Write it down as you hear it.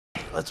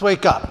let's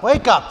wake up.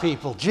 Wake up,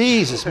 people.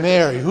 Jesus,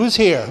 Mary, who's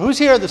here? Who's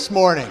here this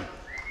morning?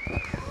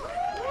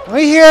 Let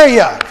me hear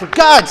you. For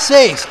God's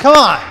sakes, come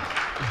on.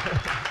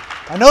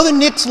 I know the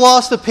Knicks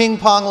lost the ping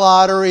pong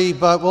lottery,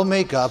 but we'll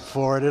make up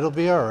for it. It'll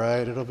be all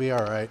right. It'll be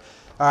all right.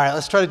 All right,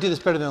 let's try to do this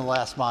better than the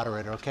last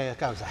moderator, okay? That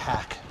guy was a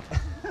hack.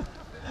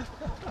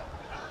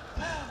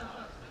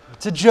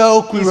 It's a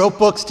joke. We wrote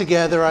books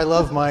together. I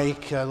love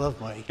Mike. I love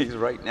Mike. He's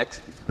right down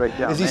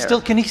Is he there. still,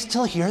 can he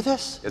still hear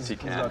this? Yes, he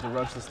can. He's about to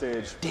rush the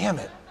stage. Damn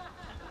it.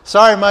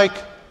 Sorry, Mike.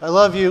 I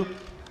love you.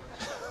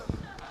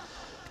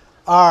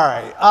 All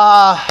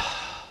right.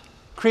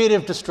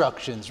 Creative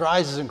destructions,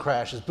 rises and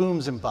crashes,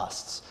 booms and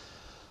busts.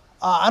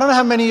 I don't know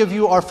how many of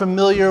you are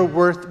familiar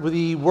with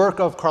the work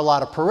of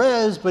Carlota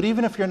Perez, but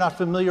even if you're not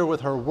familiar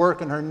with her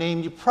work and her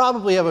name, you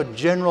probably have a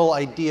general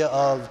idea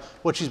of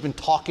what she's been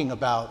talking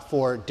about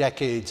for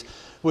decades,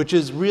 which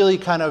is really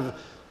kind of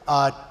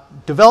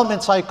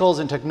development cycles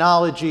and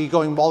technology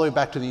going all the way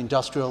back to the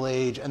industrial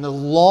age and the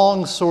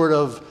long sort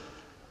of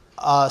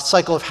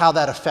cycle of how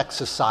that affects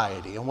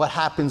society and what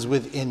happens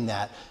within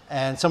that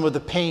and some of the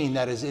pain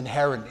that is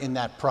inherent in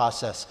that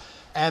process.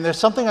 And there's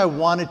something I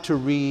wanted to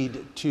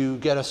read to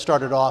get us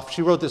started off.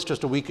 She wrote this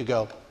just a week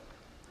ago.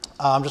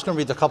 I'm just going to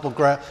read the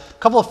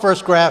couple of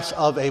first drafts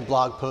of a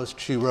blog post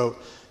she wrote,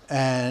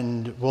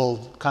 and we'll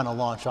kind of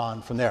launch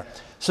on from there.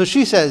 So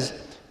she says,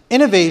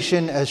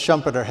 innovation, as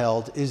Schumpeter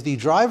held, is the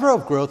driver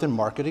of growth in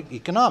market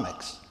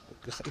economies.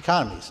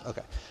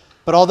 Okay.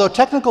 But although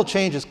technical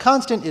change is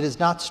constant, it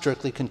is not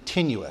strictly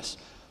continuous.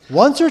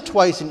 Once or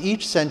twice in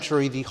each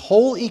century, the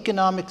whole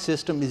economic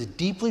system is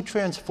deeply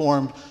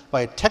transformed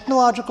by a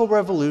technological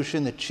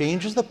revolution that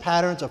changes the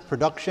patterns of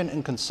production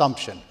and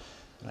consumption.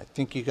 And I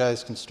think you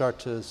guys can start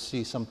to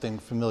see something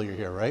familiar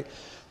here, right?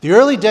 The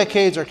early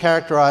decades are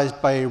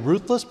characterized by a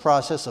ruthless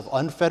process of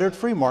unfettered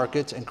free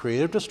markets and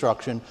creative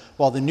destruction,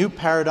 while the new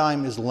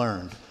paradigm is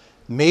learned.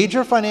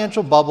 Major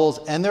financial bubbles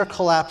and their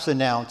collapse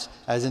announce,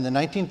 as in the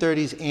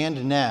 1930s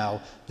and now,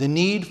 the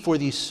need for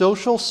the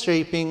social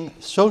shaping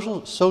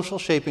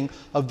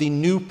of the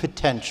new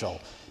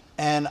potential.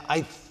 And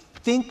I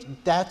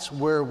think that's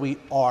where we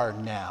are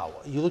now.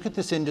 You look at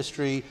this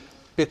industry,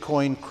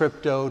 Bitcoin,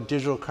 crypto,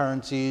 digital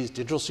currencies,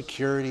 digital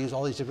securities,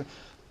 all these different,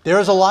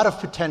 there's a lot of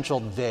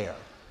potential there.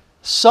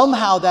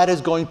 Somehow that is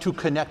going to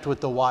connect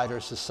with the wider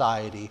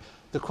society.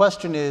 The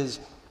question is,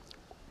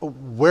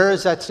 where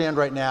does that stand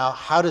right now?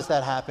 How does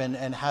that happen?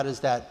 And how does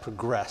that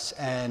progress?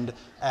 And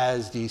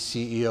as the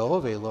CEO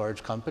of a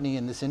large company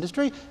in this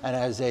industry, and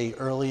as an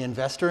early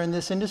investor in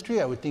this industry,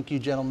 I would think you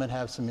gentlemen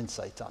have some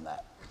insights on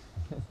that.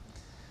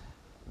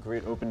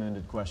 Great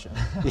open-ended question.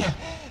 Yeah.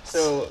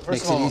 So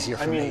first of all,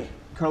 I mean,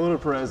 Carlota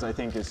Perez, I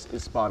think, is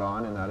spot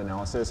on in that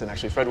analysis. And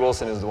actually, Fred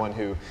Wilson is the one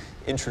who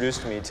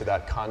introduced me to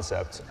that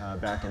concept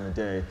back in the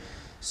day.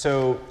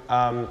 So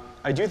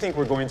I do think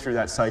we're going through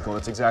that cycle.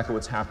 That's exactly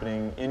what's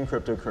happening in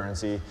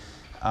cryptocurrency.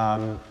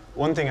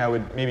 One thing I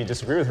would maybe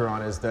disagree with her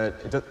on is that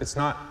it's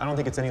not, I don't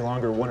think it's any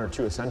longer 1 or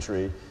 2 a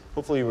century.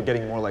 Hopefully we're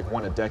getting more like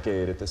 1 a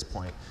decade at this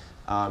point.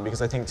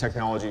 Because I think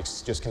technology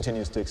just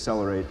continues to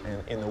accelerate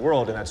in the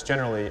world, and that's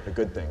generally a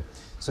good thing.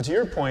 So to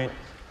your point,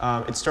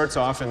 it starts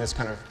off in this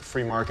kind of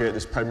free market,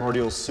 this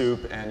primordial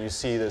soup, and you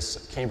see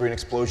this Cambrian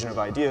explosion of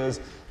ideas.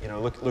 You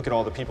know, look at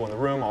all the people in the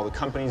room, all the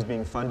companies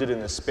being funded in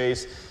this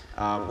space.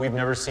 We've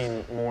never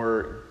seen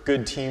more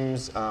good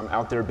teams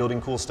out there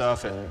building cool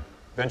stuff and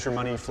venture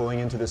money flowing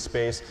into this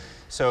space.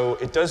 So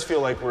it does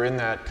feel like we're in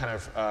that kind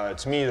of,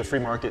 to me, the free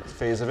market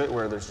phase of it,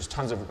 where there's just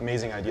tons of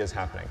amazing ideas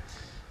happening.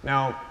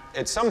 Now,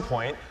 at some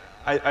point,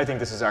 I think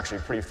this is actually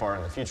pretty far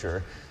in the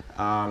future,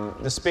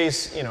 the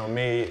space, you know,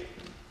 may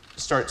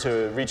start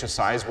to reach a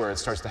size where it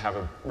starts to have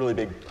a really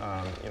big,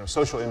 you know,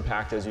 social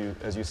impact, as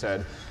you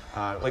said.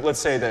 Like, let's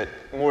say that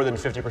more than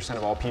 50%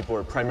 of all people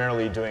are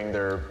primarily doing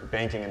their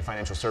banking and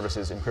financial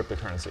services in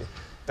cryptocurrency.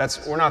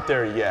 We're not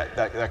there yet.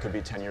 That could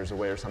be 10 years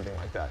away or something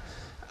like that.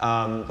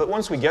 But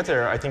once we get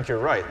there, I think you're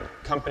right.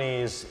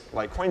 Companies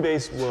like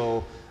Coinbase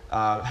will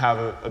have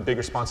a big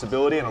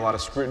responsibility and a lot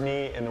of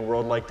scrutiny in a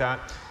world like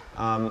that.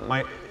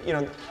 You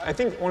know, I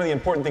think one of the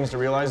important things to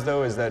realize,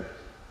 though, is that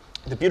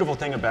the beautiful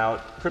thing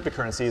about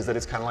cryptocurrency is that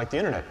it's kind of like the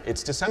internet.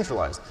 It's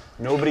decentralized.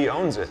 Nobody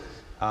owns it.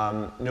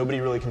 Nobody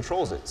really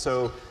controls it.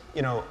 So,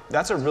 you know,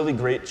 that's a really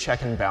great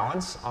check and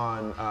balance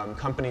on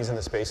companies in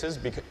the space,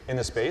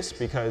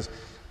 because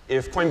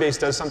if Coinbase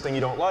does something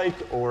you don't like,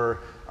 or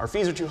our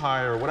fees are too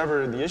high, or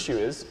whatever the issue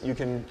is, you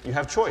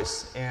have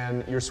choice,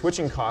 and your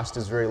switching cost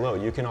is very low.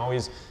 You can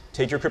always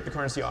take your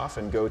cryptocurrency off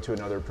and go to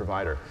another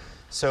provider.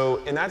 So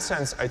in that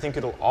sense, I think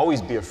it'll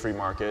always be a free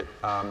market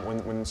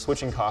when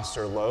switching costs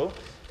are low,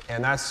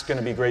 and that's going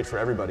to be great for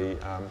everybody,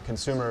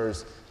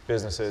 consumers,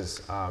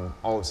 businesses,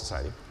 all of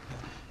society.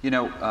 You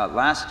know,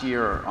 last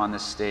year on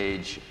this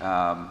stage,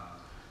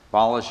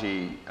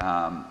 Balaji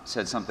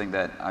said something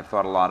that I've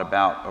thought a lot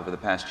about over the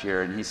past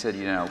year, and he said,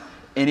 you know,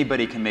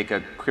 anybody can make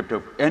a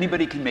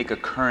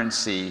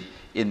currency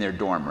in their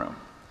dorm room,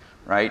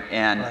 right?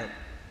 And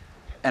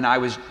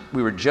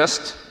we were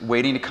just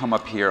waiting to come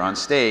up here on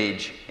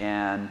stage,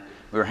 and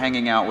we were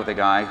hanging out with a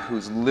guy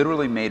who's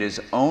literally made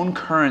his own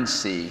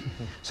currency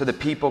so that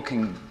people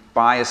can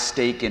buy a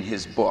stake in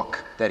his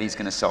book that he's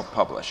going to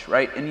self-publish,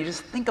 right? And you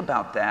just think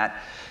about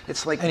that.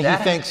 It's like and that.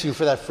 He thanks you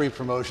for that free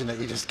promotion that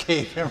you just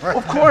gave him, right?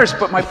 Of course,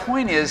 but my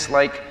point is,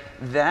 like,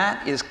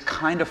 that is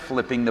kind of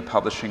flipping the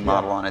publishing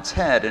model on its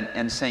head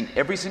and saying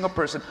every single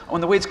person, oh,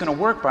 and the way it's going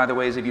to work, by the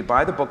way, is if you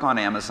buy the book on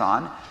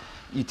Amazon,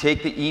 you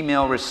take the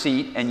email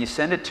receipt and you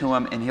send it to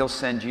him and he'll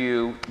send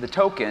you the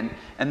token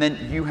and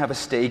then you have a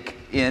stake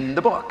in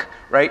the book,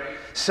 right?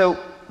 So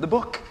the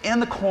book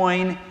and the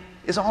coin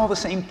is all the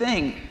same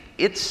thing.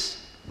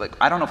 It's like,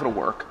 I don't know if it'll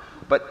work,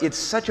 but it's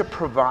such a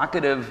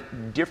provocative,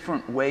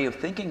 different way of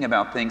thinking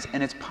about things,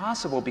 and it's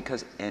possible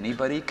because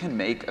anybody can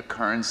make a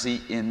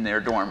currency in their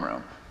dorm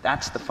room.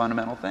 That's the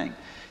fundamental thing.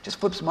 It just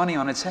flips money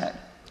on its head.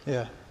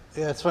 Yeah.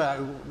 Yeah, that's why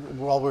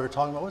while we were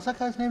talking about, what's that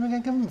guy's name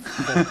again? Give him a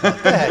full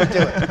plug. Go ahead, do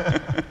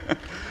it.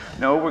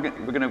 No, we're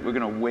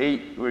gonna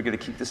wait. We're gonna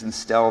keep this in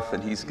stealth,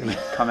 and he's gonna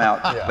come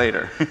out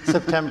later.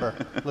 September.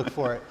 Look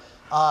for it.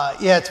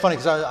 Yeah, it's funny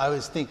because I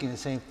was thinking the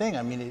same thing.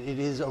 I mean, it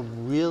is a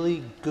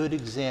really good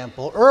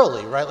example,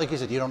 early, right? Like you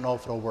said, you don't know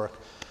if it'll work.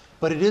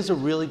 But it is a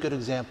really good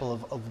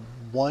example of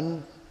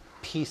one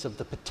piece of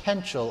the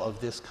potential of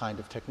this kind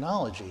of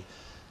technology.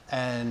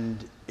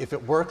 And if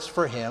it works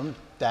for him,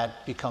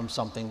 that becomes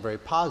something very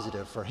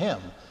positive for him.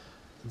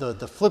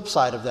 The flip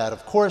side of that,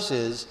 of course,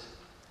 is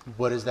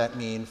what does that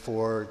mean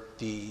for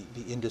the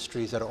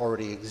industries that are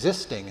already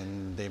existing,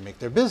 and they make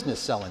their business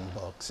selling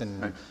books,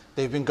 and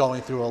they've been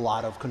going through a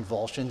lot of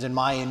convulsions. In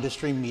my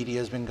industry, media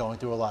has been going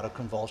through a lot of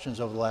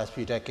convulsions over the last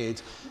few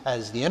decades.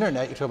 As the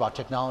internet, you talk about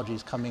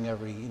technologies coming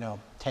every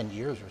 10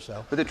 years or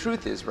so. But the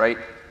truth is, right,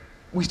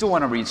 we still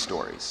want to read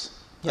stories,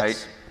 Yes.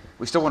 right?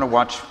 We still want to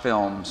watch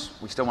films,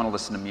 we still want to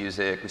listen to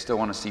music, we still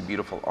want to see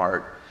beautiful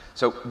art.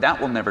 So that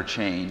will never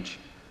change.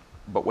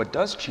 But what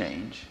does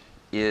change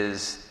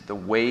is the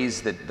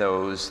ways that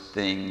those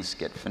things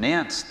get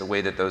financed, the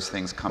way that those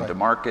things come to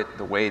market,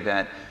 the way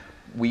that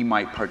we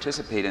might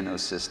participate in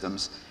those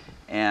systems.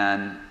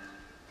 And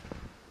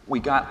we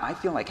got, I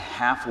feel like,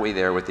 halfway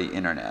there with the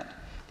internet.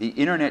 The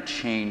internet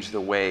changed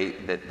the way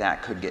that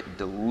that could get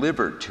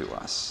delivered to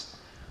us.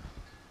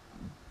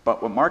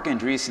 But what Mark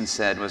Andreessen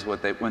said was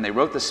when they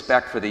wrote the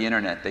spec for the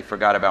internet, they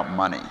forgot about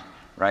money,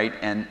 right?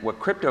 And what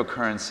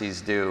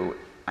cryptocurrencies do,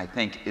 I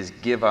think, is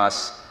give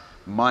us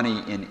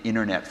money in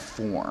internet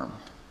form,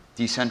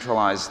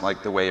 decentralized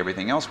like the way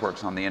everything else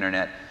works on the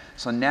internet.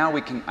 So now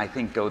we can, I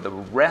think, go the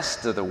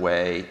rest of the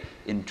way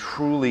in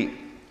truly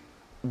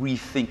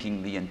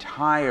rethinking the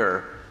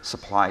entire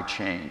supply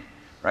chain,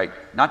 right?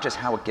 Not just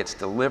how it gets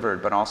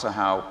delivered, but also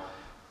how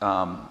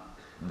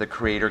the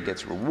creator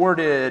gets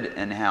rewarded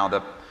and how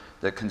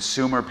the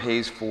consumer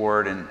pays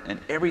for it and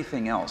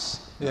everything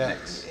else. Yeah,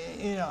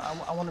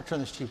 I want to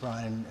turn this to you,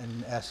 Brian,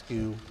 and ask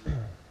you a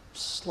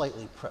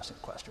slightly pressing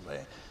question.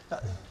 But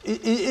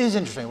it is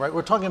interesting, right?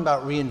 We're talking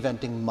about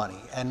reinventing money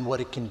and what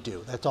it can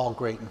do. That's all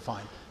great and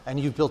fine. And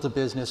you've built a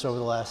business over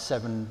the last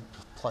 7+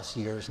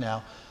 years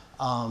now.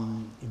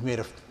 You've made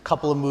a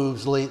couple of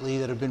moves lately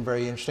that have been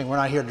very interesting. We're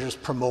not here to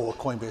just promote what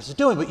Coinbase is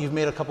doing, but you've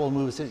made a couple of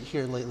moves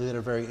here lately that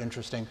are very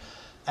interesting.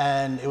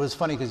 And it was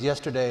funny because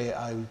yesterday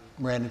I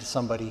ran into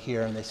somebody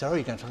here and they said, oh,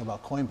 you're going to talk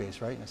about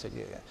Coinbase, right? And I said,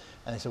 yeah.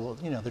 And they said, well,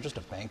 they're just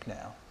a bank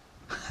now.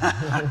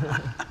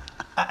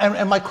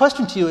 and my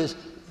question to you is,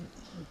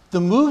 the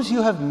moves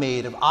you have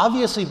made have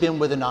obviously been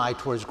with an eye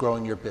towards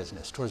growing your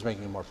business, towards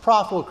making it more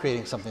profitable,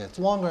 creating something that's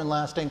longer and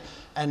lasting,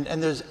 and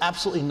there's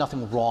absolutely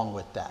nothing wrong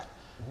with that.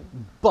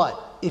 But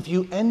if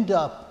you end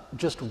up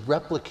just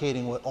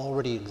replicating what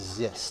already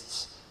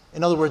exists,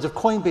 in other words, if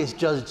Coinbase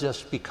does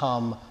just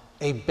become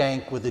a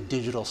bank with a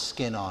digital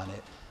skin on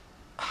it,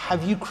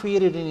 have you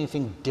created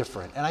anything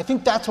different? And I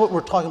think that's what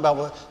we're talking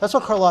about. That's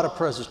what Carlota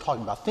Perez is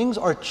talking about. Things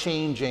are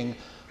changing.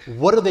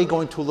 What are they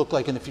going to look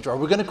like in the future? Are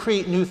we going to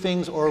create new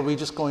things, or are we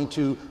just going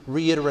to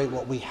reiterate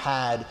what we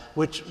had,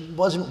 which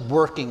wasn't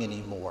working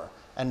anymore?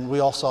 And we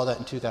all saw that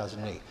in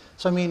 2008.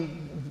 So, I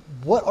mean,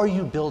 what are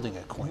you building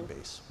at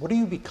Coinbase? What are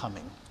you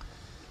becoming?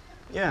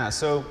 Yeah,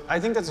 so I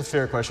think that's a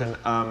fair question.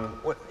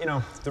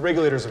 The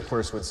regulators, of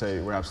course, would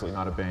say we're absolutely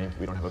not a bank,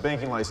 we don't have a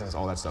banking license,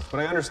 all that stuff. But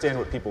I understand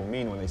what people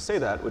mean when they say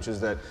that, which is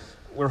that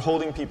we're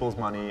holding people's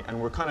money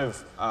and we're kind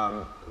of,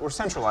 we're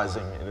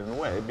centralizing it in a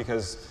way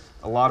because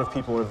a lot of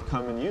people have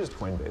come and used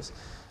Coinbase.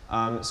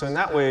 So in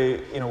that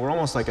way, we're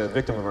almost like a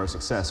victim of our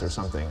success or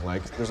something.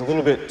 Like there's a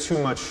little bit too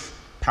much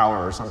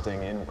power or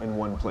something in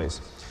one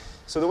place.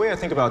 So the way I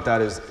think about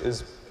that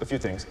is a few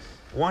things.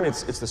 One,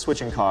 it's the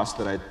switching cost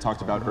that I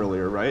talked about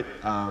earlier, right?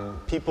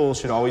 People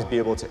should always be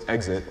able to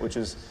exit, which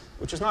is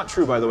not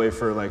true, by the way,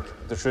 for like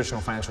the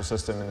traditional financial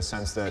system in the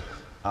sense that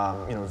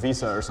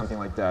Visa or something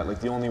like that. Like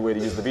the only way to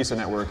use the Visa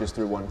network is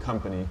through one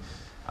company,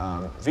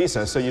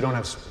 Visa. So you don't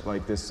have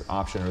like this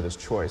option or this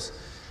choice.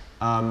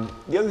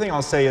 The other thing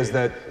I'll say is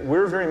that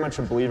we're very much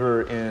a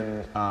believer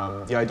in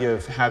the idea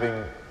of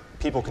having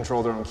people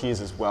control their own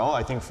keys as well.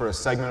 I think for a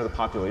segment of the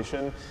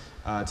population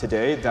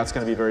today, that's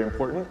going to be very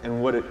important.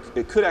 And what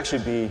it could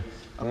actually be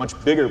a much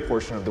bigger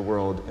portion of the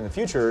world in the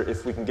future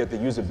if we can get the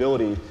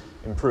usability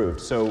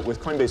improved. So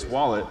with Coinbase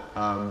Wallet,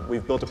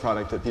 we've built a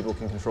product that people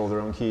can control their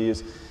own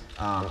keys.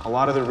 A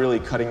lot of the really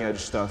cutting edge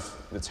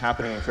stuff that's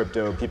happening in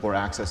crypto, people are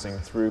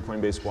accessing through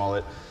Coinbase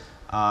Wallet.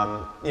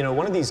 You know,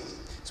 one of these,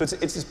 so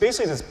it's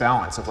basically this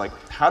balance of like,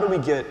 how do we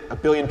get 1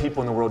 billion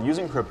people in the world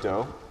using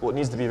crypto? Well, it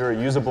needs to be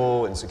very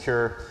usable and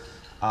secure,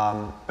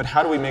 but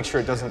how do we make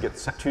sure it doesn't get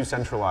too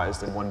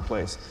centralized in one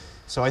place?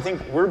 So I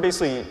think we're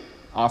basically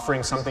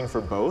offering something for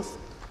both,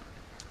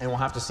 and we'll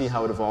have to see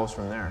how it evolves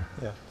from there.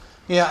 Yeah,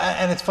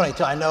 yeah, and it's funny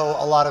too. I know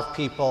a lot of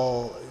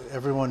people,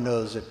 everyone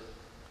knows that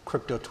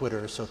crypto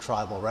Twitter is so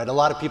tribal, right? A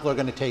lot of people are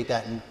going to take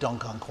that and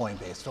dunk on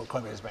Coinbase,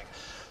 Coinbase Bank.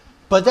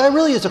 But that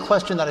really is a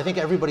question that I think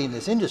everybody in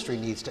this industry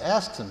needs to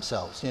ask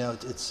themselves. You know,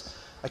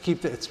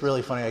 it's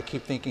really funny. I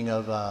keep thinking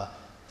of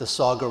the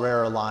Saw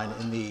Gerrera line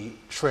in the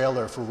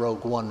trailer for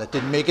Rogue One that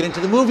didn't make it into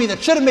the movie, that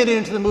should have made it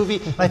into the movie.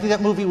 And I think that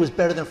movie was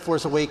better than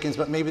Force Awakens,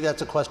 but maybe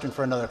that's a question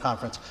for another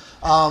conference.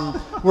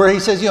 Where he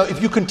says, you know,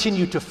 if you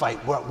continue to fight,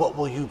 what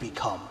will you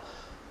become?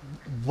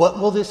 What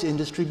will this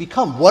industry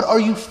become? What are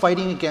you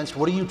fighting against?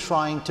 What are you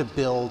trying to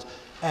build?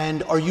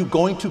 And are you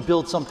going to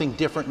build something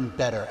different and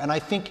better? And I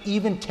think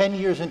even 10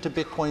 years into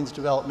Bitcoin's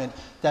development,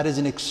 that is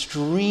an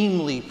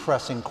extremely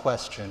pressing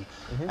question.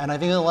 And I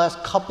think in the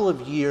last couple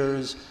of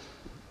years,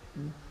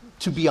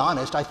 to be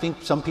honest, I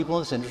think some people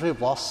in this industry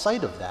have lost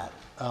sight of that.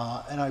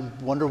 And I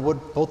wonder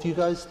what both you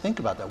guys think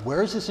about that.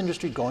 Where is this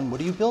industry going? What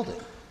are you building?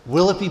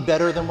 Will it be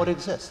better than what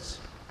exists?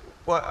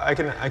 Well, I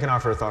can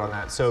offer a thought on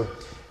that. So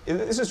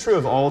this is true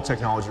of all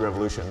technology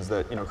revolutions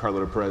that, you know,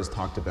 Carlota Perez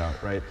talked about,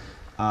 right?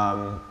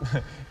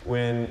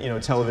 When, you know,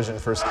 television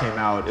first came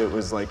out, it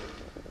was like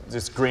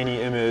this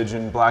grainy image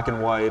and black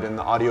and white, and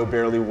the audio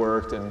barely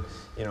worked, and,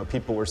 you know,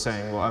 people were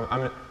saying, well,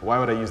 why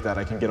would I use that?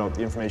 I can get all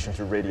the information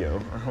through radio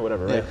or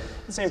whatever, right?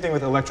 The same thing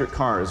with electric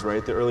cars,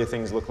 right? The early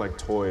things look like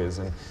toys,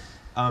 and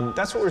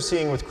that's what we're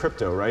seeing with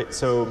crypto, right?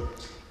 So,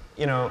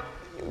 you know,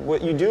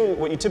 what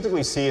you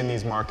typically see in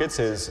these markets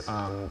is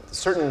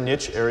certain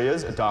niche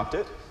areas adopt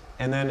it,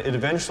 and then it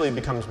eventually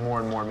becomes more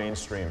and more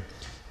mainstream.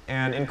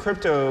 And in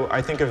crypto,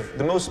 I think of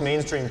the most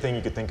mainstream thing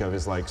you could think of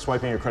is like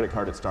swiping your credit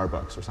card at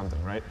Starbucks or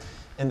something, right?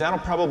 And that'll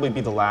probably be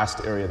the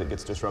last area that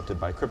gets disrupted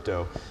by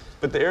crypto.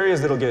 But the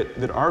areas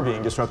that are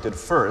being disrupted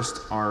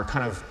first are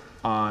kind of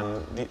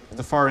on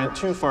the far end,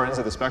 two far ends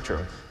of the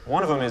spectrum.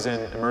 One of them is in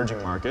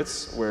emerging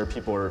markets where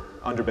people are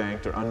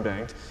underbanked or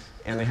unbanked,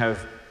 and they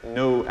have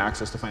no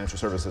access to financial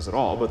services at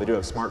all, but they do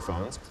have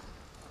smartphones.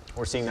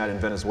 We're seeing that in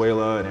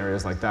Venezuela and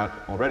areas like that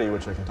already,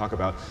 which I can talk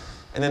about.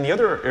 And then the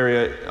other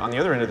area, on the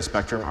other end of the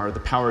spectrum, are the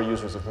power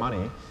users of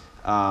money.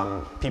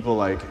 People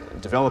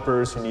like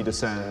developers who need to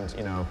send,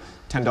 you know,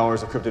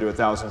 $10 of crypto to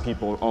 1,000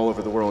 people all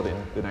over the world in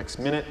the next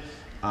minute.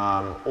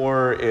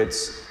 Or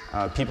it's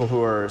people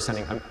who are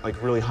sending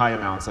like really high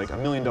amounts, like $1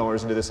 million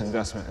into this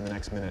investment in the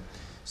next minute.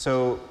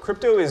 So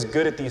crypto is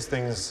good at these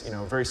things, you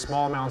know, very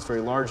small amounts, very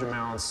large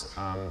amounts,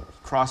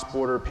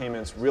 cross-border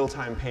payments,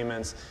 real-time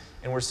payments,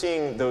 and we're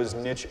seeing those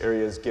niche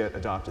areas get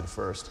adopted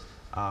first.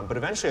 But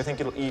eventually, I think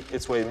it'll eat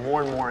its way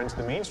more and more into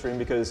the mainstream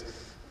because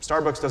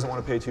Starbucks doesn't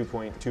want to pay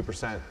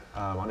 2.2%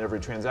 on every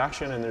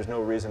transaction, and there's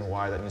no reason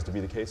why that needs to be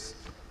the case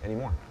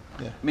anymore.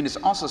 Yeah. I mean, it's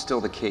also still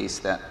the case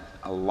that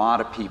a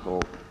lot of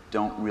people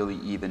don't really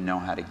even know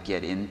how to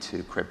get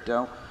into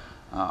crypto.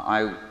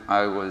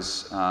 I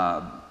was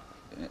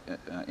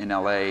in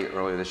LA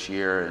earlier this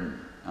year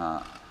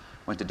and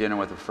went to dinner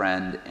with a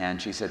friend,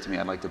 and she said to me,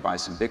 I'd like to buy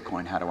some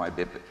Bitcoin. How do I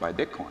buy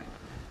Bitcoin?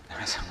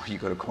 I said, well, you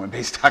go to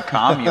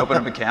Coinbase.com, you open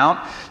up an account,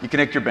 you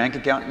connect your bank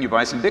account, and you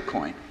buy some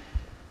Bitcoin.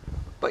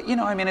 But, you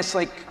know, I mean, it's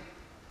like,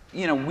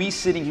 you know, we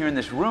sitting here in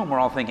this room, we're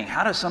all thinking,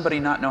 how does somebody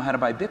not know how to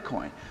buy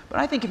Bitcoin? But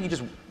I think if you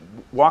just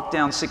walk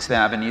down 6th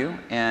Avenue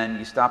and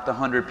you stopped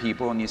 100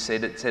 people and you say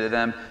to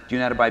them, do you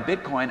know how to buy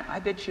Bitcoin? I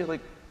bet you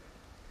like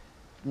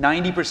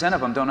 90%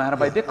 of them don't know how to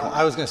buy Bitcoin.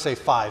 I was going to say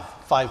 5.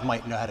 5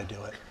 might know how to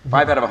do it.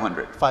 5 out of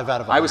 100. 5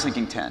 out of 100. I was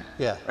thinking 10.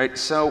 Yeah. Right?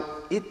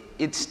 So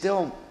it's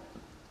still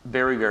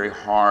very, very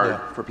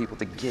hard for people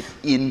to get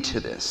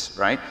into this,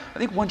 right? I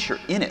think once you're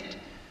in it,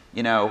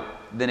 you know,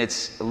 then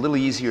it's a little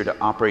easier to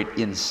operate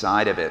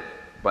inside of it,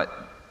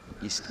 but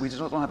we just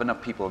don't have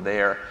enough people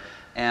there.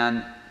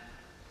 And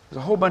there's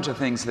a whole bunch of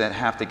things that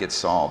have to get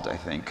solved, I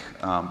think,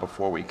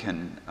 before we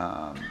can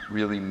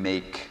really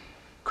make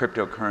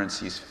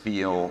cryptocurrencies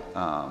feel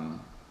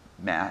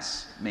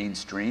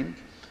mainstream,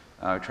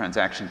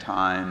 transaction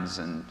times,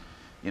 and,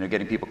 you know,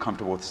 getting people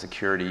comfortable with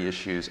security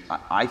issues.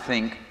 I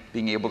think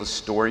being able to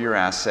store your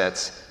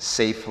assets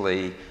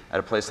safely at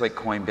a place like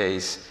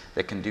Coinbase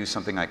that can do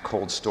something like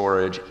cold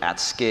storage at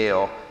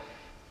scale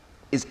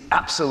is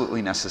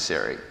absolutely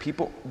necessary.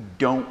 People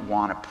don't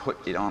want to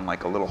put it on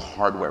like a little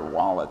hardware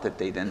wallet that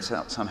they then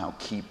somehow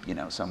keep, you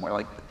know, somewhere.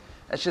 Like,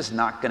 that's just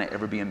not going to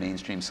ever be a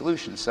mainstream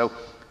solution. So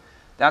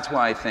that's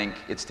why I think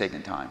it's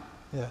taken time.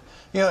 Yeah,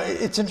 you know,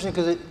 it's interesting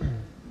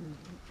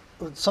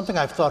because something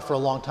I've thought for a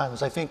long time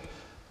is I think,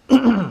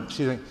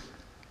 excuse me,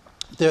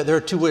 There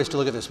are two ways to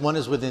look at this. One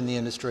is within the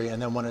industry,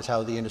 and then one is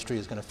how the industry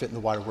is going to fit in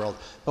the wider world.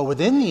 But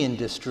within the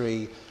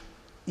industry,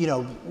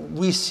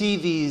 we see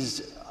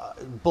these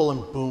bull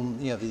and boom,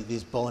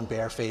 these bull and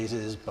bear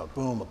phases, but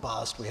boom, a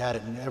bust, we had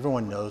it, and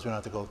everyone knows, we don't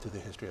have to go through the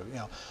history of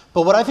it,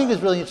 But what I think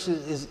is really interesting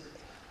is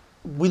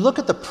we look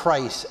at the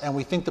price, and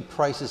we think the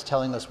price is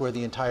telling us where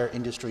the entire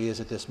industry is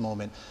at this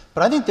moment.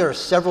 But I think there are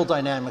several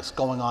dynamics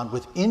going on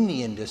within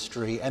the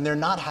industry, and they're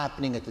not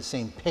happening at the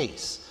same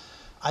pace.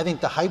 I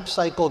think the hype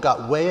cycle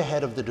got way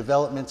ahead of the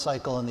development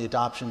cycle and the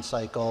adoption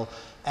cycle,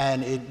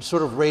 and it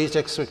sort of raised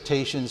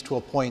expectations to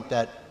a point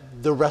that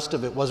the rest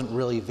of it wasn't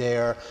really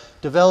there.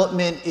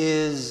 Development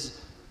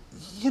is,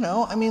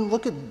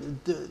 look at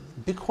the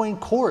Bitcoin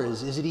Core.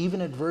 Is it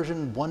even at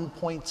version 1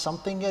 point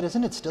something yet?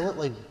 Isn't it still at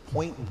like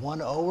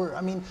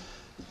 0.10?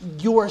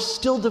 You are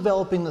still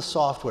developing the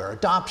software.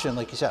 Adoption,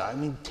 like you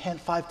said,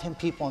 10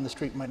 people on the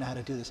street might know how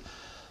to do this.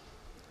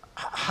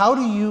 How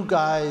do you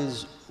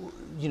guys,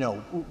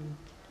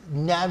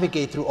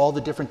 navigate through all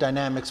the different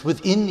dynamics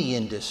within the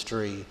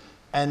industry?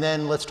 And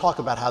then let's talk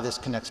about how this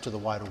connects to the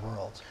wider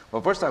world.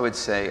 Well, first I would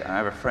say, I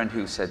have a friend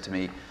who said to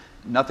me,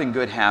 nothing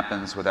good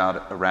happens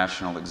without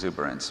irrational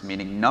exuberance,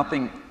 meaning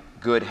nothing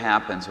good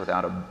happens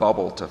without a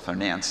bubble to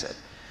finance it.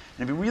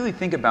 And if you really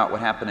think about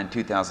what happened in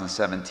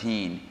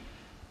 2017,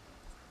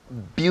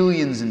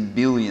 billions and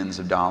billions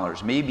of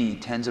dollars, maybe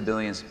tens of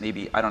billions,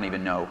 maybe, I don't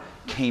even know,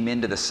 came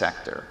into the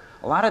sector.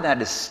 A lot of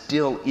that is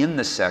still in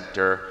the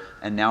sector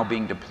and now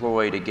being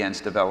deployed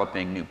against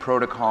developing new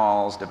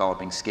protocols,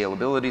 developing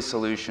scalability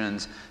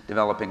solutions,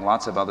 developing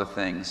lots of other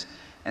things.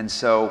 And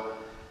so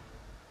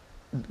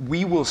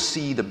we will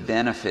see the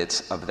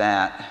benefits of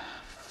that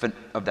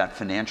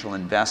financial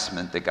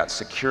investment that got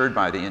secured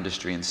by the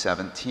industry in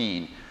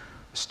 17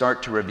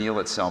 start to reveal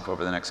itself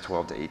over the next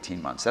 12 to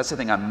 18 months. That's the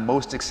thing I'm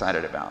most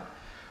excited about.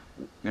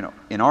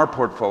 In our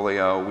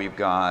portfolio, we've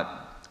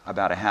got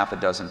about a half a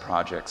dozen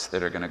projects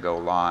that are going to go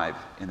live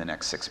in the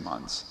next 6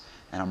 months.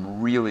 And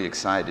I'm really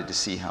excited to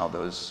see how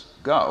those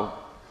go.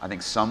 I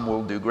think some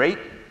will do great,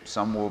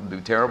 some will do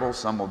terrible,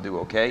 some will do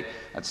okay.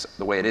 That's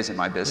the way it is in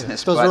my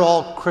business. Those are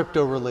all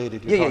crypto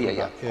related.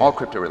 Yeah. All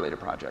crypto related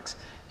projects.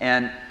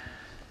 And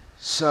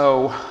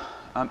so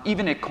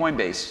even at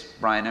Coinbase,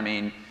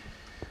 Brian,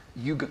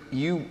 you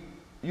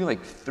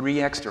like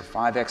 3x or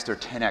 5x or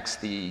 10x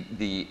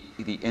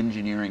the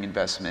engineering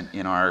investment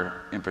in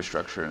our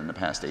infrastructure in the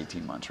past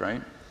 18 months,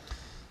 right?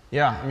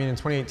 Yeah, in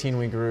 2018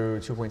 we grew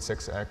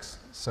 2.6x.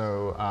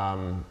 So,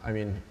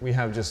 we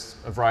have just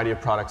a variety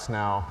of products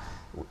now.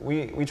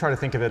 We try to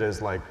think of it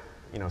as like,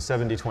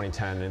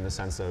 70-20-10 in the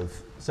sense of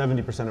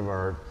 70% of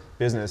our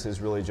business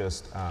is really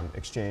just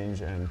exchange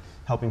and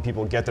helping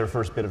people get their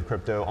first bit of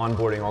crypto,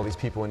 onboarding all these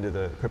people into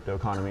the crypto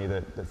economy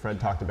that Fred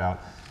talked about.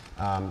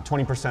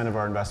 20% of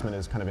our investment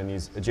is kind of in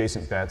these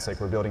adjacent bets,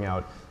 like we're building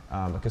out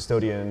a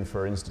custodian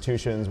for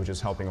institutions, which is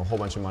helping a whole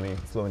bunch of money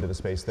flow into the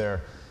space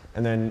there.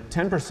 And then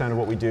 10% of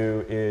what we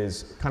do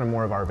is kind of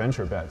more of our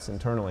venture bets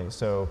internally.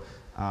 So,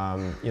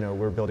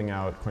 we're building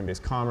out Coinbase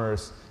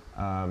Commerce,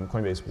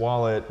 Coinbase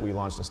Wallet. We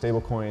launched a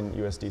stablecoin,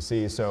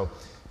 USDC. So,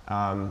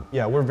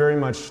 we're very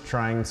much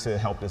trying to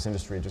help this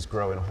industry just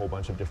grow in a whole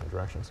bunch of different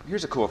directions.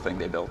 Here's a cool thing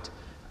they built.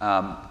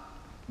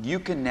 You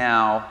can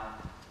now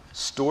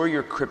store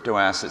your crypto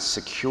assets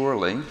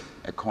securely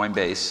at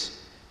Coinbase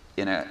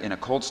in a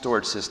cold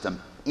storage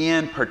system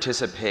and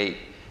participate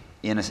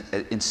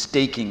in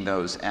staking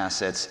those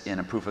assets in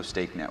a proof of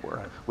stake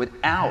network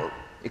without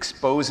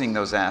exposing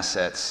those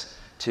assets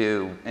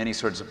to any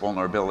sorts of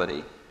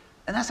vulnerability.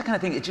 And that's the kind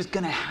of thing, it's just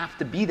going to have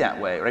to be that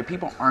way, right?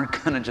 People aren't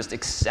going to just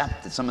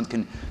accept that someone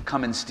can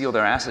come and steal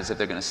their assets if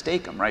they're going to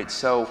stake them, right?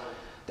 So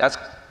that's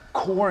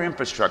core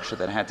infrastructure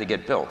that had to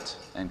get built,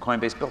 and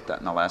Coinbase built that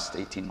in the last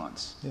 18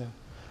 months.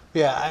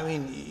 Yeah,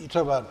 you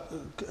talk about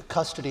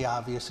custody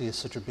obviously is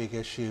such a big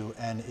issue,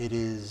 and it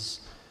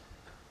is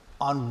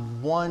on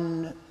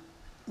one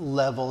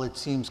level, it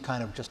seems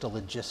kind of just a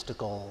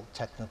logistical,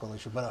 technical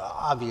issue, but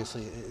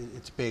obviously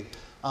it's big.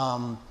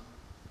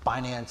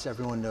 Binance,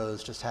 everyone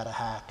knows, just had a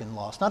hack and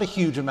lost not a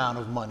huge amount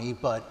of money,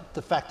 but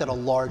the fact that a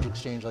large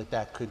exchange like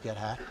that could get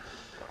hacked,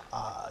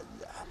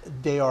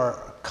 they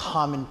are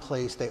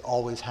commonplace, they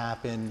always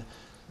happen.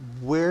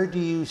 Where do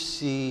you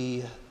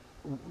see,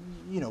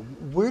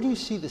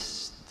 the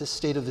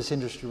state of this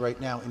industry right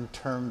now in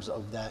terms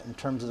of that, in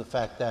terms of the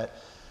fact that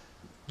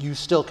you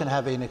still can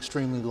have an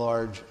extremely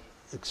large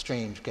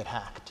exchange get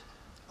hacked?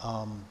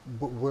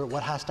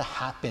 What has to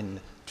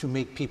happen to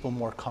make people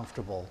more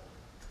comfortable?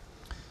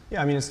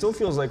 Yeah, it still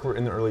feels like we're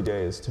in the early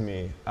days to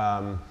me.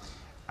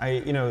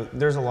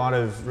 There's a lot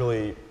of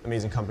really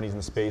amazing companies in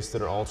the space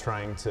that are all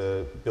trying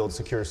to build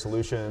secure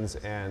solutions,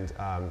 and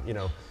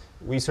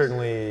we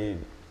certainly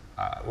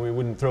we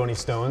wouldn't throw any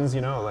stones.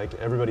 Like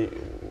everybody,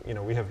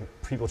 we have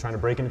people trying to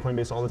break into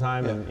Coinbase all the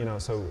time,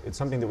 and so it's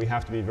something that we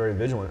have to be very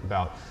vigilant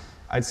about.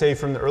 I'd say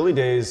from the early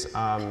days,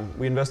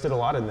 we invested a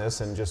lot in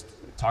this and just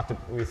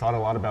we thought a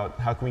lot about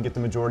how can we get the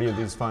majority of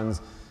these funds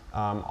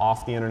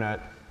off the internet,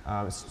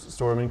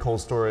 store them in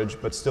cold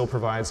storage, but still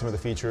provide some of the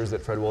features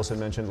that Fred Wilson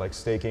mentioned, like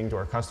staking to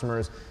our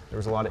customers. There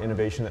was a lot of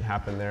innovation that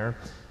happened there.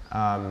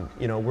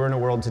 We're in a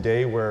world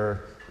today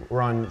where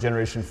we're on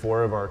generation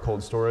 4 of our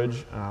cold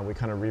storage. We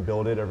kind of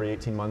rebuild it every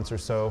 18 months or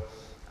so.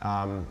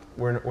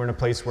 We're in a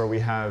place where we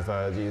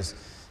have these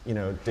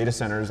data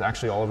centers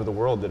actually all over the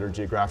world that are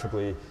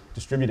geographically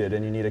distributed,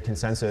 and you need a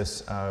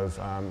consensus of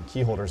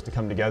key holders to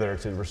come together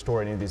to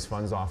restore any of these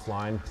funds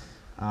offline.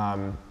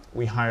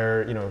 We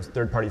hire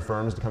third-party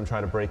firms to come try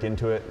to break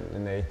into it,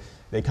 and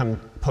they come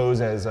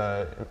pose as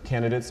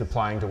candidates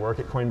applying to work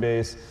at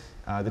Coinbase.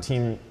 The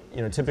team,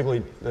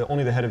 typically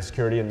only the head of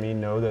security and me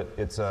know that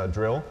it's a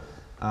drill,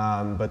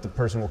 but the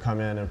person will come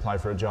in and apply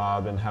for a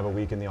job and have a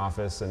week in the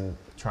office and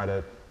try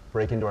to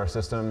break into our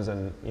systems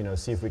and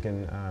see if we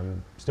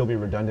can still be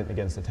redundant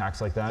against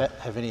attacks like that.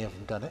 Have any of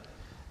them done it?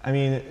 I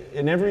mean,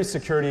 in every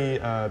security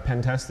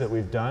pen test that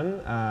we've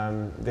done,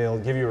 they'll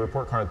give you a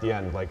report card at the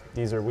end, like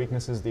these are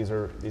weaknesses, these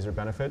are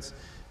benefits.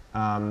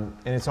 And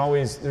it's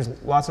always, there's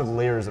lots of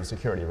layers of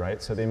security,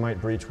 right? So they might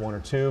breach 1 or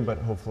 2, but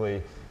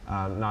hopefully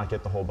not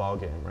get the whole ball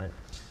game, right?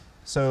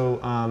 So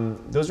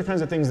those are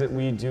kinds of things that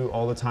we do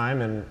all the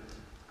time, and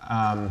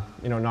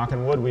knock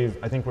on wood,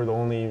 I think we're the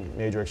only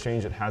major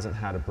exchange that hasn't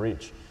had a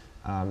breach.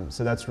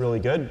 So that's really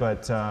good,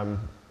 but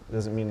it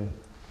doesn't mean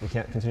we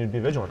can't continue to be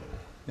vigilant.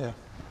 Yeah.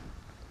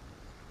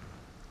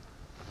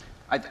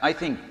 I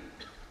think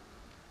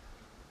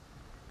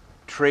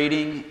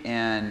trading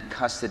and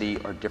custody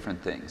are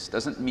different things.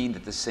 Doesn't mean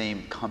that the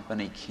same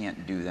company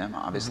can't do them.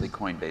 Obviously,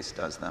 Coinbase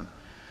does them.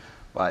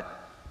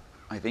 But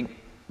I think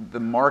the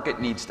market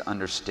needs to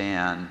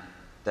understand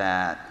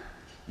that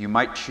you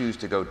might choose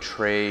to go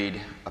trade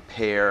a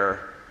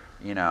pair,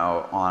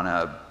 on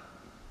a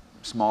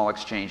small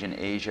exchange in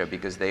Asia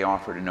because they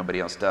offer it and nobody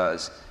else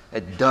does.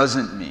 It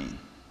doesn't mean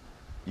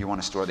you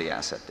want to store the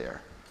asset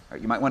there.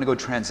 You might want to go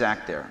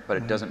transact there, but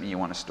it doesn't mean you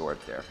want to store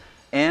it there.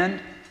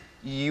 And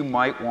you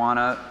might want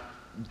to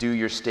do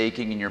your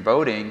staking and your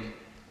voting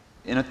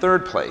in a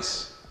third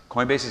place.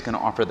 Coinbase is going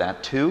to offer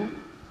that too.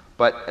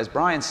 But as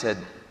Brian said,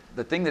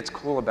 the thing that's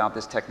cool about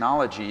this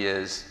technology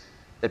is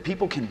that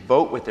people can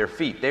vote with their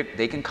feet.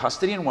 They can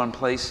custody in one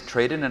place,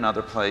 trade in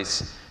another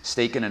place,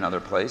 stake in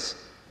another place.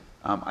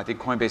 I think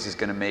Coinbase is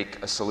going to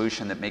make a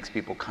solution that makes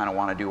people kind of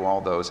want to do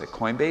all those at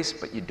Coinbase,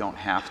 but you don't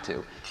have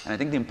to. And I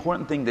think the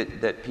important thing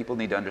that people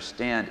need to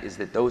understand is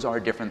that those are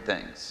different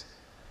things.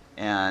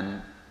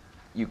 And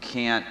you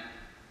can't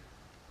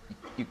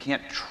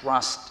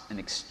trust an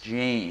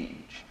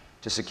exchange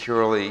to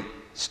securely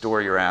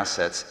store your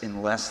assets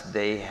unless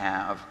they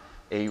have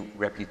a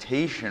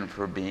reputation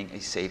for being a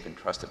safe and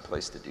trusted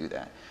place to do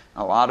that.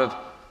 A lot of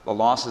the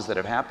losses that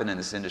have happened in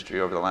this industry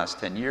over the last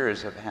 10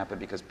 years have happened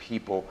because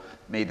people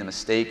made the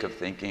mistake of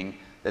thinking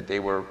that they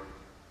were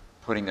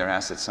putting their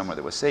assets somewhere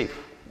that was safe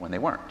when they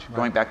weren't. Right.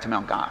 Going back to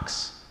Mt.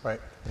 Gox.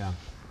 Right. Yeah.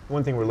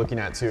 One thing we're looking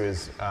at too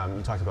is,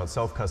 you talked about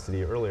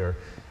self-custody earlier.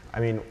 I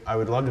mean, I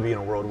would love to be in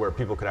a world where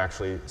people could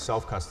actually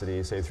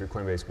self-custody, say through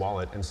Coinbase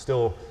Wallet, and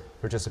still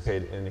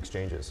participate in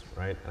exchanges,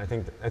 right? And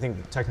I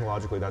think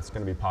technologically that's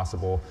going to be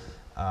possible.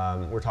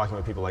 We're talking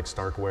with people like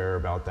Starkware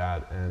about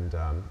that, and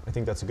I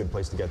think that's a good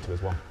place to get to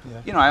as well.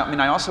 Yeah.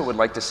 I also would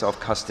like to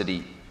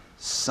self-custody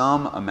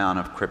some amount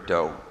of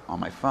crypto on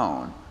my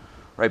phone,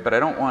 right? But I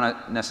don't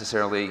want to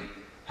necessarily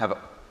have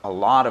a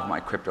lot of my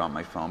crypto on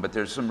my phone, but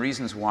there's some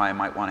reasons why I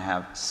might want to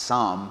have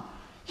some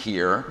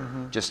here,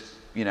 just,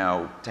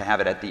 to have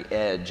it at the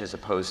edge as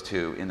opposed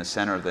to in the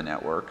center of the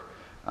network.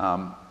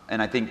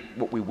 And I think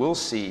what we will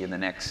see in the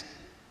next,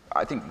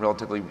 I think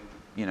relatively,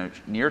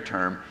 near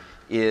term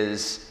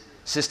is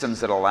systems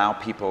that allow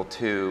people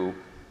to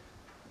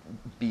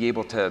be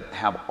able to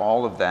have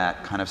all of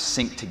that kind of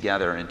sync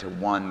together into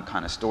one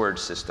kind of storage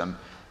system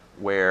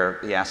where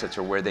the assets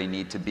are where they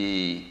need to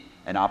be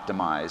and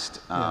optimized.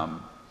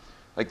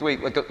 Like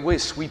the way a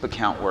sweep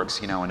account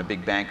works, in a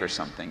big bank or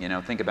something.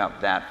 Think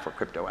about that for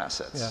crypto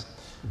assets.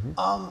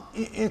 Yeah.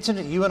 It's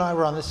interesting. You and I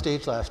were on this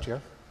stage last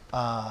year,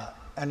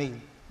 and a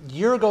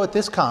year ago at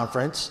this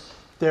conference,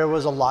 there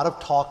was a lot of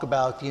talk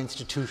about the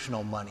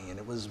institutional money, and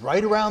it was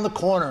right around the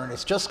corner, and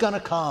it's just going to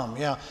come.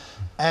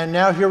 And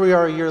now here we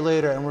are a year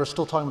later, and we're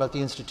still talking about the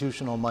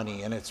institutional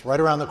money, and it's right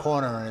around the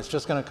corner, and it's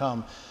just going to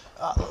come.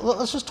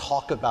 Let's just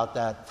talk about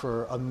that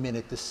for a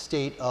minute. The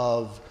state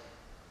of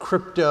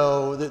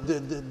crypto,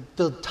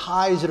 the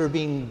ties that are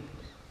being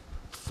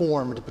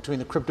formed between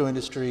the crypto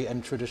industry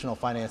and traditional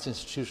finance,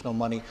 institutional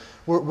money.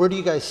 Where do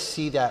you guys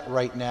see that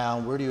right now?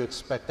 Where do you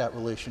expect that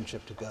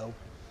relationship to go?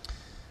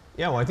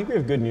 Yeah, well, I think we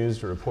have good news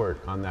to report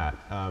on that.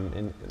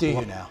 Do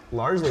you now?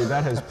 Largely,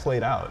 that has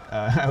played out,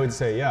 I would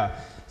say, yeah.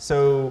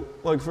 So,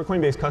 like for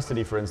Coinbase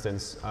Custody, for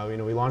instance,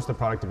 we launched the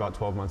product about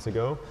 12 months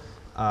ago.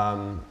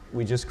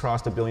 We just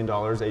crossed $1 billion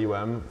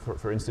AUM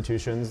for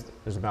institutions.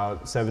 There's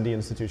about 70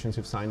 institutions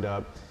who've signed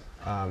up,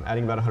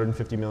 adding about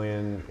 150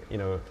 million,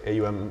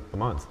 AUM a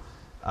month.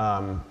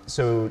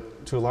 So,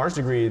 to a large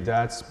degree,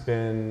 that's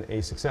been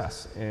a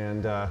success.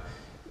 And,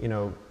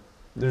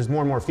 there's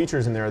more and more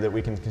features in there that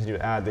we can continue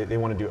to add. They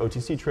want to do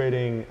OTC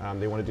trading,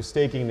 they want to do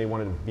staking, they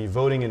want to be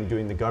voting and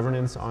doing the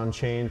governance on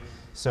chain.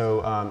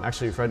 So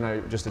actually, Fred and I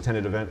just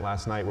attended an event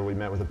last night where we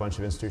met with a bunch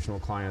of institutional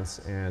clients,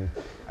 and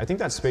I think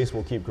that space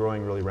will keep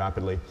growing really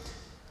rapidly.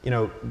 You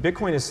know,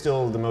 Bitcoin is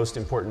still the most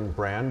important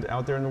brand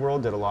out there in the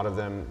world that a lot of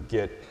them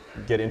get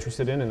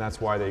interested in, and that's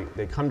why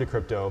they come to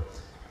crypto.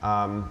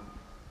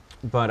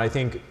 But I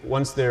think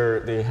once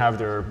they have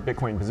their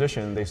Bitcoin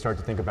position, they start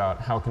to think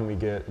about how can we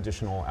get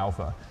additional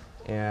alpha.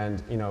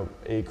 And you know,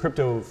 a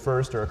crypto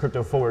first or a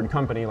crypto forward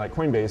company like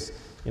Coinbase,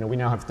 you know, we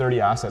now have 30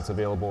 assets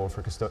available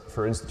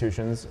for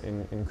institutions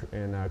in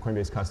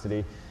Coinbase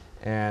custody,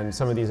 and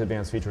some of these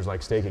advanced features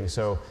like staking.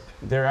 So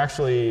they're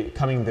actually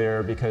coming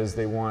there because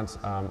they want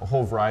a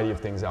whole variety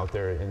of things out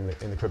there in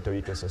the crypto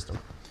ecosystem.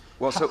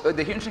 Well, so the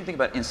interesting thing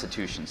about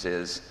institutions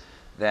is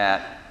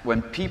that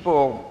when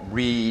people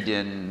read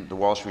in the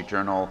Wall Street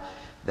Journal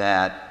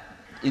that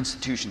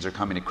institutions are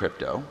coming to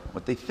crypto,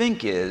 what they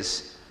think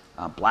is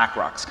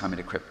BlackRock's coming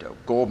to crypto,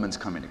 Goldman's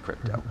coming to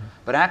crypto.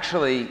 But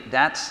actually,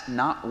 that's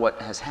not what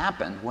has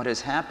happened. What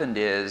has happened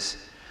is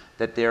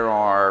that there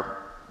are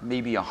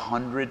maybe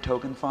 100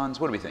 token funds.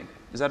 What do we think?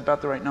 Is that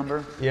about the right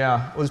number? Yeah,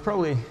 well, there's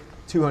probably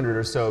 200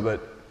 or so,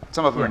 but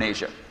some of them are in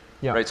Asia.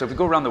 Yeah. Right? So if we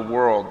go around the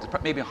world,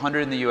 maybe 100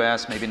 in the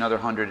US, maybe another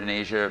 100 in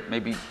Asia,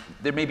 maybe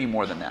there may be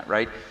more than that,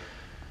 right?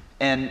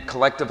 And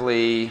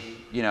collectively,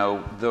 you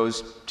know,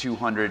 those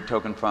 200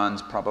 token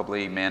funds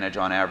probably manage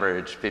on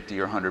average $50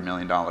 or $100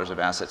 million of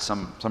assets.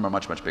 Some are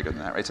much, much bigger than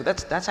that, right? So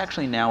that's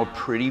actually now a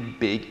pretty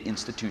big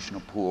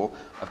institutional pool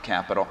of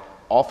capital,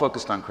 all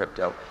focused on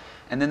crypto.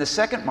 And then the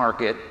second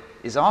market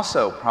is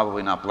also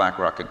probably not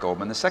BlackRock at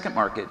Goldman. The second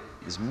market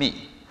is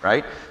me.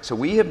 Right? So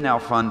we have now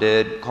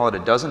funded, call it a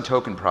dozen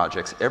token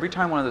projects. Every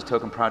time one of those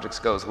token projects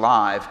goes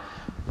live,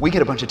 we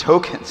get a bunch of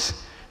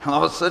tokens. And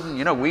all of a sudden,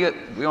 you know, we own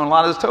a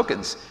lot of those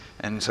tokens.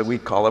 And so we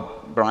call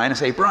up Brian and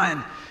say,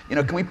 Brian, you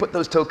know, can we put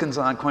those tokens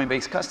on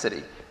Coinbase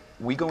custody?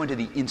 We go into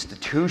the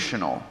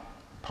institutional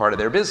part of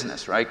their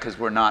business, right? Because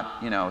we're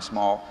not, you know, a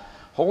small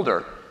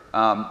holder.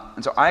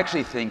 And so I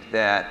actually think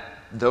that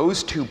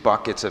those two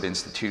buckets of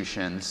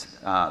institutions,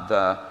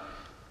 the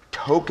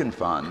token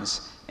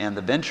funds and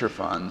the venture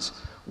funds,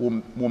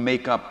 will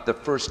make up the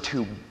first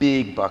two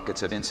big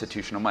buckets of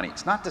institutional money.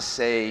 It's not to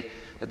say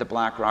that the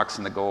BlackRocks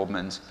and the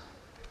Goldmans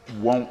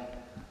won't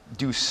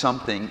do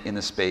something in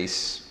the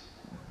space,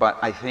 but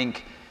I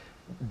think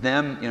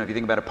them, you know, if you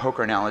think about a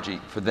poker analogy,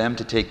 for them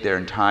to take their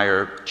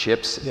entire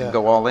chips and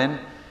go all in,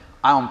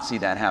 I don't see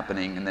that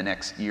happening in the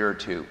next year or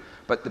two.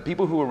 But the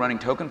people who are running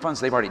token funds,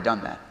 they've already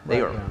done that.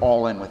 They are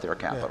all in with their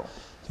capital.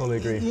 Yeah. Totally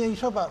agree. Yeah, you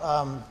talk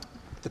about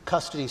the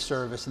custody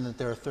service and that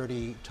there are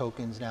 30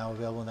 tokens now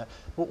available in that.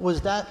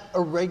 Was that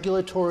a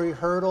regulatory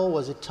hurdle?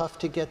 Was it tough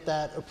to get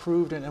that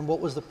approved? And what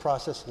was the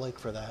process like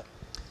for that?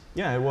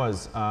 Yeah, it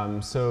was.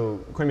 So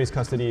Coinbase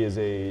Custody is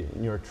a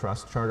New York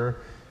Trust charter,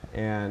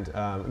 and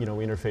you know,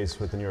 we interface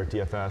with the New York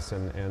DFS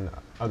and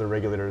other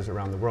regulators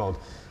around the world.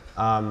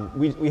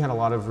 We had a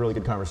lot of really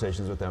good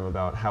conversations with them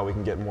about how we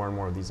can get more and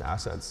more of these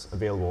assets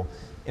available.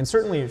 And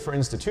certainly for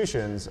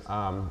institutions,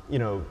 you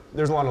know,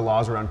 there's a lot of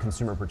laws around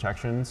consumer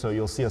protection, so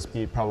you'll see us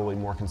be probably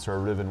more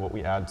conservative in what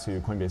we add to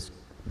Coinbase,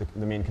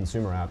 the main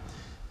consumer app.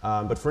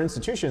 But for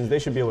institutions, they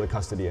should be able to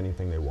custody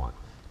anything they want.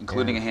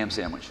 Including a ham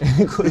sandwich.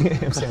 Including a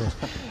ham sandwich,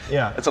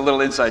 yeah. That's a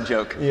little inside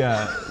joke.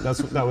 Yeah,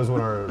 that was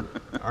when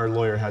our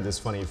lawyer had this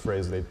funny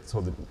phrase. They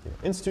told the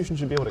institution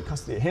should be able to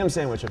custody a ham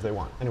sandwich if they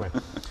want. Anyway,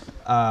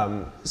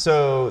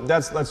 so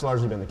that's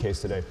largely been the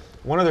case today.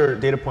 One other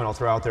data point I'll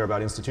throw out there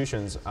about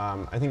institutions,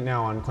 I think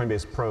now on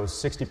Coinbase Pro,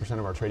 60%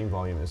 of our trading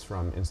volume is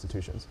from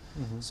institutions.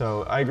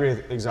 So I agree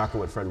with exactly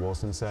what Fred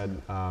Wilson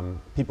said.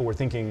 People were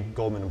thinking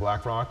Goldman and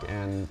BlackRock,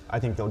 and I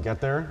think they'll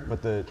get there,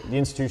 but the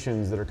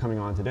institutions that are coming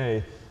on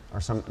today,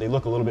 they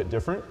look a little bit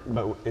different,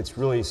 but it's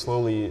really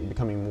slowly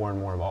becoming more and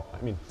more of all.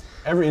 I mean,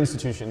 every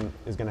institution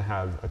is going to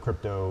have a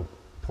crypto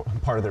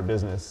part of their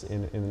business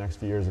in the next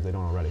few years if they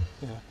don't already.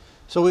 Yeah.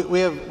 So we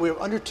have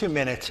under 2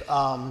 minutes.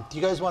 Do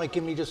you guys want to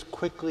give me just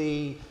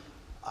quickly,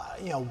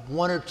 you know,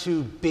 one or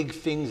two big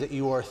things that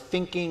you are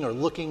thinking or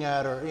looking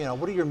at, or you know,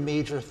 what are your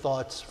major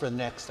thoughts for the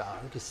next, I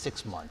think it's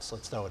 6 months?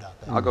 Let's throw it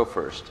out there. I'll go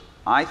first.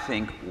 I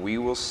think we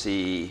will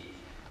see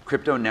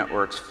crypto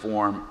networks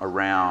form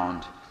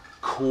around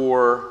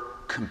core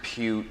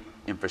compute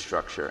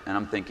infrastructure. And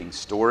I'm thinking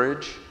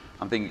storage,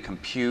 I'm thinking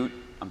compute,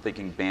 I'm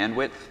thinking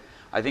bandwidth.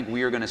 I think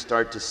we are going to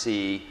start to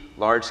see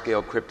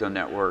large-scale crypto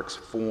networks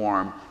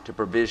form to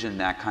provision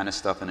that kind of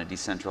stuff in a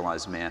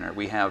decentralized manner.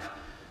 We have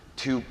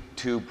two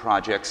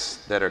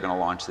projects that are going to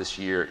launch this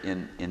year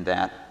in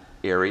that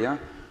area,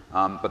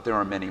 but there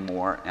are many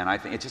more. And I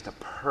think it's just a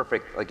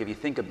perfect, like if you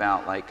think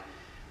about like,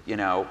 you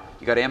know,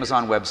 you got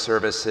Amazon Web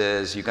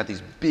Services, you got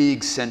these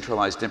big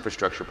centralized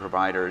infrastructure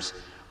providers.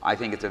 I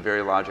think it's a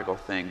very logical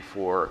thing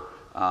for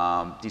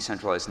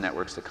decentralized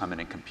networks to come in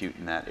and compute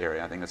in that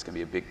area. I think that's going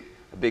to be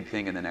a big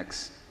thing in the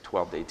next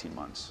 12 to 18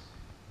 months.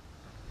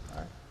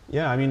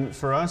 Yeah, I mean,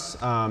 for us,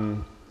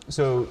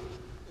 so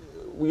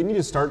we need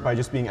to start by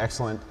just being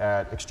excellent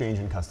at exchange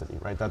and custody,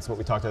 right? That's what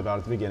we talked about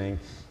at the beginning.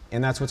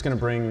 And that's what's going to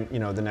bring,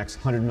 the next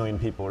 100 million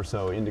people or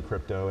so into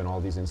crypto and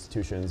all these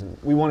institutions. And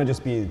we want to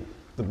just be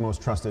the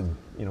most trusted,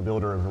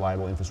 builder of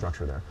reliable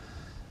infrastructure there.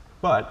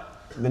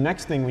 But the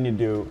next thing we need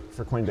to do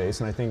for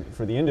Coinbase, and I think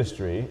for the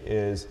industry,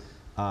 is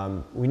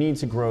we need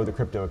to grow the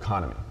crypto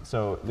economy.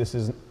 So this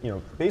is,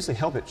 basically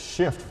help it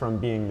shift from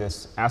being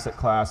this asset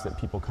class that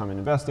people come and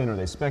invest in or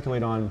they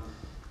speculate on,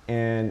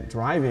 and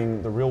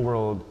driving the real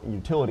world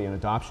utility and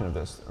adoption of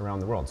this around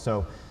the world.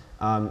 So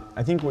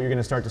I think what you're going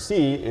to start to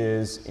see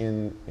is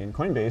in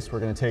Coinbase, we're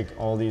going to take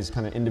all these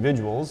kind of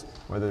individuals,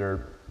 whether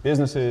they're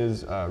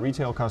businesses,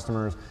 retail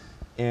customers,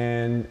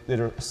 and that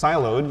are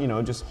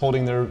siloed, just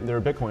holding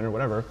their Bitcoin or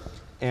whatever,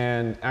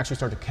 and actually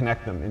start to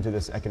connect them into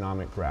this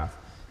economic graph.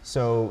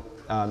 So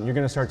you're going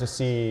to start to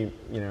see,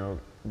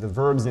 the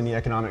verbs in the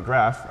economic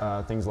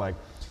graph, things like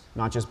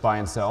not just buy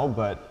and sell,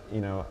 but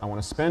I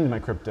want to spend my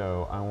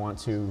crypto, I want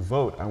to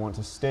vote, I want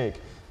to stake,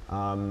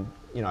 I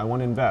want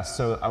to invest.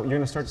 So you're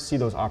going to start to see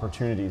those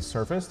opportunities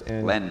surfaced.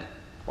 And lend,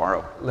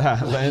 borrow.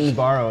 Lend,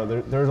 borrow.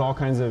 There's all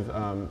kinds of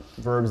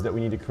verbs that we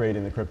need to create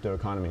in the crypto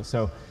economy.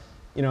 So,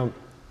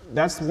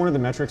 that's one of the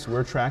metrics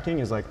we're tracking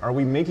is like, are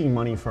we making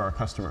money for our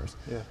customers?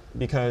 Yeah.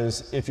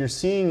 Because if you're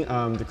seeing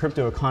the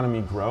crypto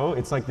economy grow,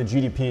 it's like the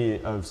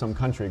GDP of some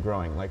country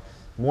growing. Like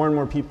more and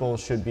more people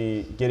should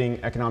be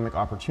getting economic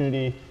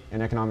opportunity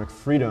and economic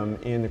freedom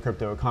in the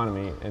crypto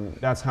economy, and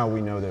that's how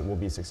we know that we'll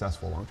be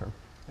successful long term.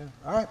 Yeah.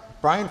 All right,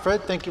 Brian,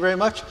 Fred, thank you very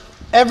much.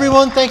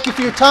 Everyone, thank you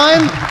for your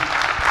time.